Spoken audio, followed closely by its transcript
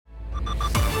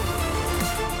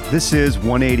This is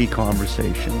 180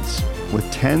 Conversations, with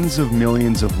tens of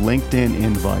millions of LinkedIn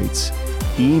invites,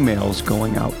 emails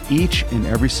going out each and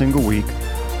every single week.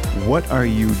 What are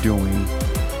you doing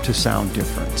to sound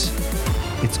different?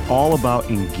 It's all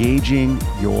about engaging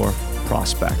your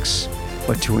prospects.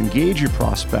 But to engage your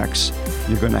prospects,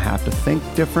 you're going to have to think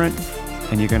different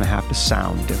and you're going to have to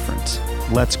sound different.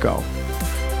 Let's go.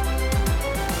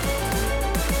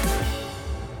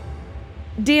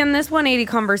 Dan, this 180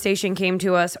 conversation came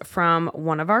to us from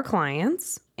one of our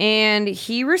clients, and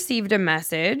he received a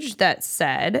message that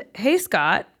said, "Hey,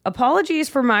 Scott, apologies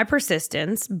for my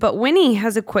persistence, but Winnie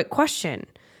has a quick question.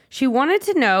 She wanted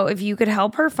to know if you could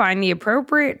help her find the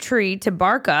appropriate tree to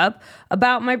bark up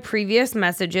about my previous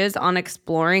messages on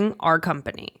exploring our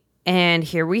company." And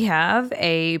here we have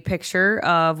a picture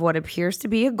of what appears to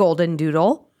be a golden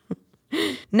doodle.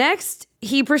 Next,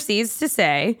 he proceeds to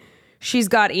say, she's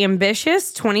got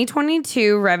ambitious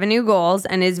 2022 revenue goals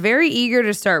and is very eager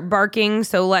to start barking,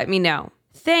 so let me know.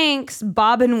 Thanks,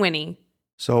 Bob and Winnie.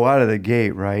 So out of the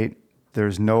gate, right?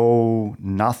 There's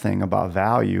nothing about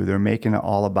value. They're making it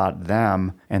all about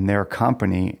them and their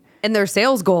company. And their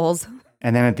sales goals.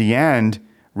 And then at the end,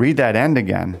 read that end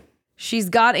again.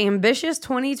 She's got ambitious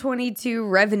 2022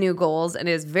 revenue goals and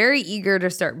is very eager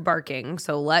to start barking,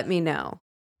 so let me know.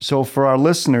 So for our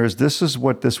listeners, this is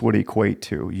what this would equate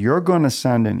to. You're going to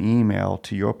send an email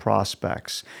to your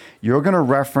prospects. You're going to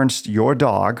reference your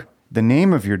dog, the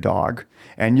name of your dog,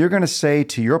 and you're going to say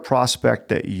to your prospect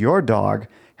that your dog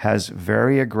has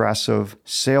very aggressive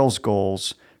sales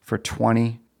goals for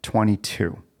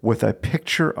 2022 with a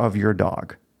picture of your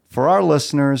dog. For our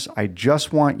listeners, I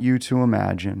just want you to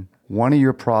imagine one of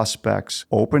your prospects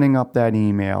opening up that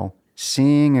email,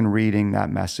 seeing and reading that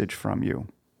message from you.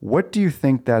 What do you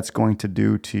think that's going to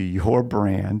do to your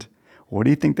brand? What do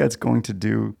you think that's going to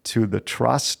do to the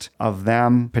trust of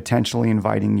them potentially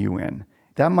inviting you in?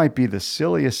 That might be the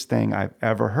silliest thing I've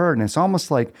ever heard. And it's almost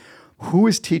like, who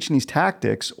is teaching these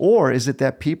tactics? Or is it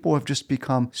that people have just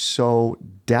become so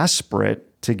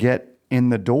desperate to get in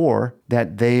the door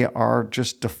that they are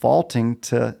just defaulting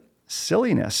to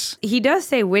silliness? He does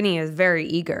say Winnie is very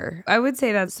eager. I would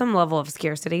say that's some level of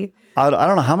scarcity. I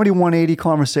don't know. How many 180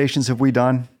 conversations have we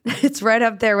done? It's right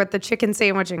up there with the chicken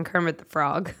sandwich and Kermit the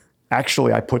Frog.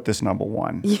 Actually, I put this number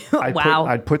one. Wow.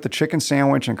 I'd put the chicken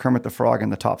sandwich and Kermit the Frog in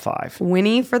the top 5.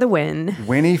 Winnie for the win.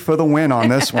 Winnie for the win on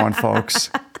this one,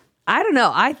 folks. I don't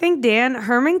know. I think, Dan,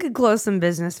 Herman could close some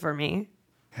business for me.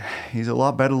 He's a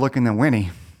lot better looking than Winnie.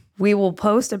 We will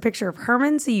post a picture of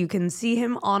Herman so you can see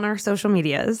him on our social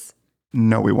medias.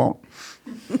 No, we won't.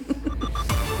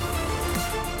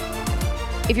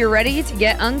 If you're ready to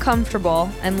get uncomfortable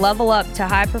and level up to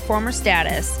high performer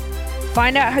status,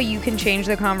 find out how you can change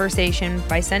the conversation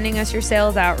by sending us your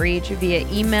sales outreach via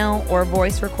email or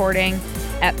voice recording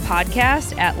at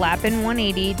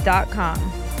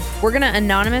podcast@lapin180.com. We're going to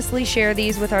anonymously share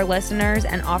these with our listeners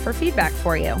and offer feedback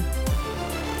for you.